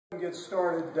get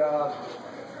started,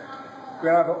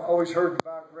 I've always heard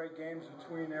about great games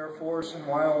between Air Force and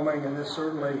Wyoming, and this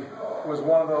certainly was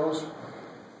one of those.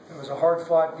 It was a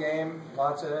hard-fought game,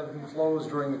 lots of ebbs and flows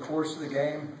during the course of the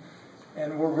game,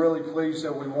 and we're really pleased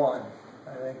that we won.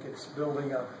 I think it's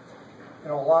building a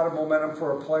lot of momentum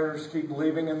for our players to keep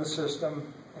believing in the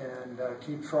system and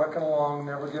keep trucking along,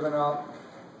 never giving up.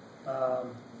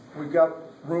 We've got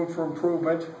room for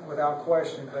improvement without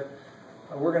question, but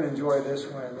we're going to enjoy this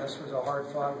win. This was a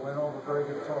hard-fought win over a very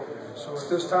good program. So at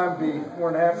this time, be more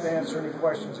than happy to answer any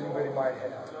questions anybody might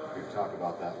have. We talked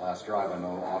about that last drive. I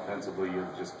know offensively it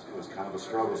was kind of a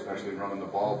struggle, especially running the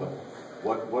ball.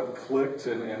 But what clicked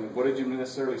and what did you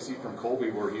necessarily see from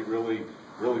Colby where he really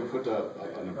put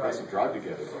an impressive drive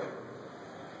together?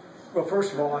 Well,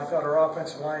 first of all, I thought our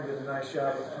offensive line did a nice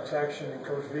job of protection, and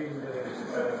Coach Vegan did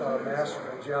a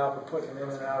masterful job of putting them in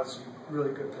and out of some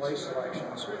really good play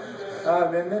selections.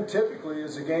 And then typically,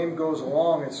 as the game goes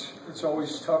along, it's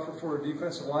always tougher for a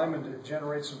defensive lineman to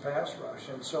generate some pass rush.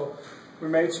 And so we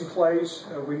made some plays.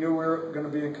 We knew we were going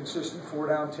to be in consistent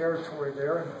four-down territory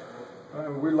there,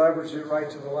 and we leveraged it right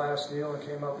to the last deal and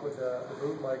came up with the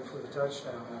bootleg for the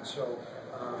touchdown. And so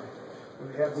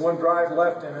we had one drive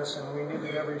left in us, and we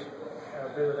needed every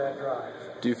bit of that drive.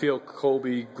 Do you feel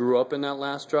Colby grew up in that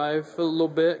last drive a little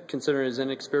bit, considering his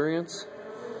inexperience?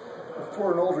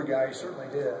 For an older guy, he certainly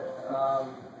did.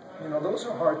 Those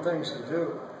are hard things to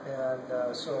do,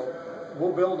 and so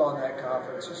we'll build on that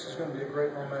confidence. This is going to be a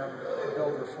great momentum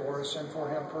builder for us and for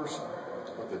him personally.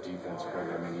 What the defense, Craig?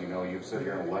 I mean, you've said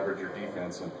you're going to leverage your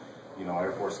defense, and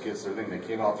Air Force kids, their thing, they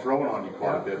came out throwing on you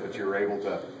quite a bit, but you were able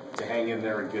to hang in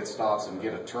there and get stops and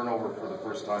get a turnover for the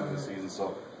first time this season.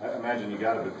 So I imagine you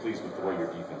got to be pleased with the way your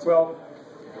defense. Well,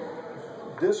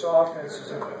 this offense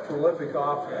is a prolific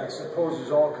offense that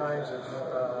poses all kinds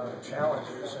of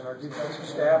challenges, and our defensive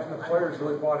staff and the players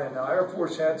really bought in. Now, Air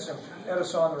Force had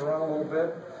us on the run a little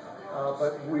bit,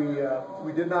 but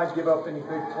we did not give up any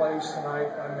big plays tonight.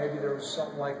 Maybe there was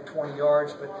something like 20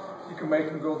 yards, but you can make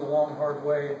them go the long, hard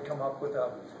way and come up with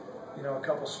a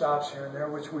couple stops here and there,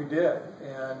 which we did.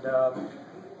 And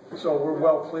so we're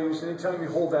well pleased. Anytime you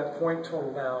hold that point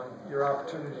total down, your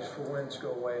opportunities for wins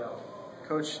go way up.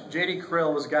 Coach, J.D.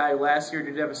 Krill was a guy who last year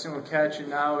did have a single catch, and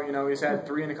now he's had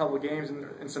three in a couple of games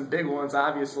and some big ones,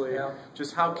 obviously. Yeah.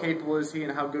 Just how capable is he,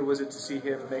 and how good was it to see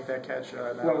him make that catch?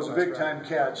 Well, it was a big-time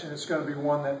catch, and it's going to be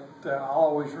one that I'll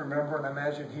always remember, and I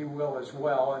imagine he will as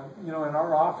well. And, in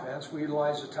our offense, we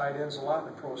utilize the tight ends a lot in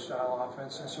the pro-style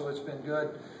offense, and so it's been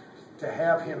good to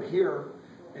have him here,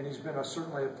 and he's been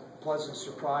certainly a pleasant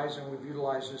surprise, and we've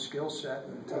utilized his skill set,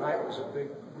 and tonight was a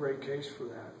great case for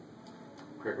that.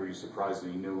 Craig, were you surprised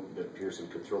that you knew that Pearson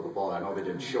could throw the ball? I know they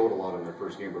didn't show it a lot in their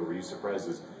first game, but were you surprised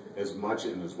as much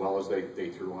and as well as they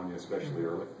threw on you, especially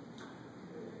early?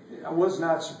 I was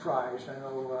not surprised. I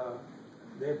know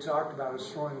they had talked about his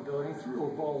throwing ability. He threw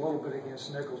the ball a little bit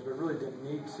against Nichols, but really didn't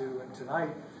need to. And tonight,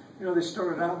 they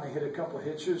started out and they hit a couple of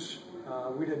hitches.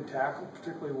 We didn't tackle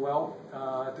particularly well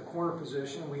at the corner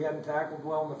position. We hadn't tackled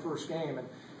well in the first game, and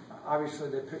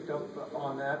obviously they picked up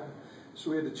on that.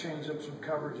 So we had to change up some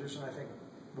coverages, and I think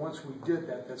once we did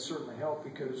that certainly helped,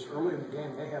 because early in the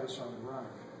game they had us on the run.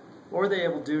 What were they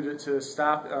able to do to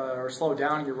stop or slow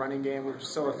down your running game, which was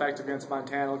so effective against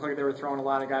Montana? It looked like they were throwing a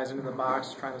lot of guys into the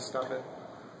box trying to stuff it.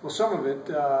 Well, some of it,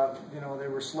 they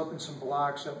were slipping some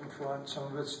blocks up in front. Some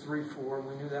of it's 3-4.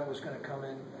 We knew that was going to come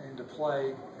into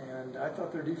play, and I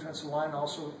thought their defensive line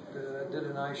also did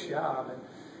a nice job.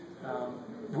 And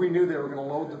we knew they were going to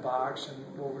load the box,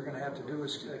 and what we're going to have to do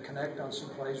is connect on some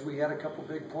plays. We had a couple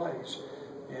big plays,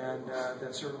 and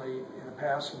that certainly, in the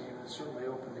passing game, it certainly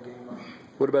opened the game up.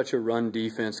 What about your run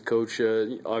defense, Coach?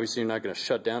 Obviously, you're not going to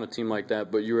shut down a team like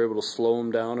that, but you were able to slow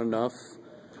them down enough?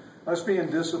 Us being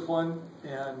disciplined,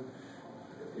 and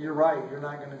you're right, you're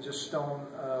not going to just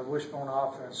wishbone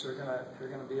offense. They're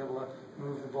going to be able to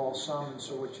move the ball some, and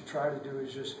so what you try to do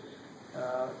is just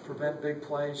prevent big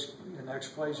plays. The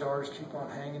next play's ours. Keep on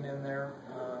hanging in there,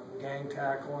 gang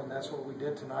tackle, and that's what we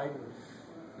did tonight. And,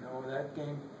 that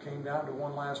game came down to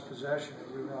one last possession,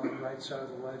 and we were on the right side of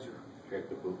the ledger. Okay,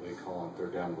 the bootleg call on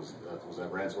third down, was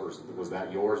that Rand's, or was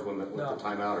that yours when the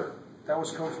timeout? Or? That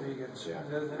was Coach Vegan's. Yeah.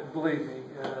 Believe me,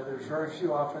 there's very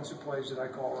few offensive plays that I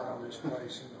call around this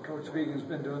place. And Coach Vegan's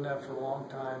been doing that for a long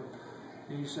time.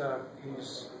 He's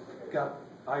got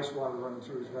ice water running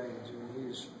through his veins. I mean,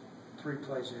 he's 3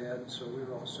 plays ahead, so we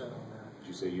were all set on that. Did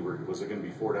you say was it going to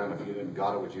be 4 down if you didn't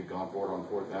got it? Would you have gone for it on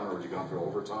 4th down, or would you gone for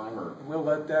overtime? Or we'll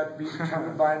let that be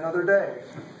determined by another day.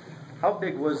 How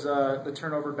big was the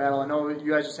turnover battle? I know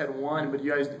you guys just had one, but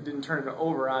you guys didn't turn it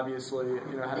over, obviously.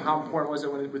 You know, how important was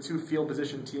it with two field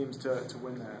position teams to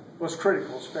win that? Well, it's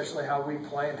critical, especially how we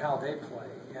play and how they play.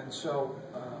 And so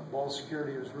ball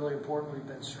security was really important. We've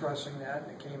been stressing that,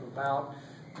 and it came about.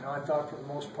 You know, I thought for the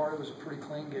most part it was a pretty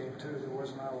clean game, too. There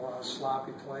was not a lot of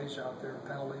sloppy plays out there,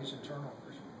 penalties and turnovers.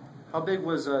 How big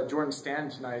was Jordan Stanton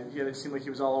tonight? It seemed like he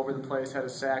was all over the place, had a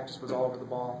sack, just was all over the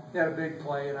ball. He had a big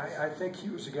play, and I think he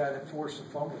was the guy that forced the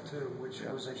fumble, too, which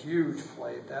was a huge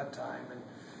play at that time.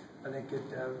 And I think it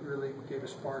really gave a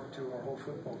spark to our whole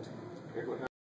football team.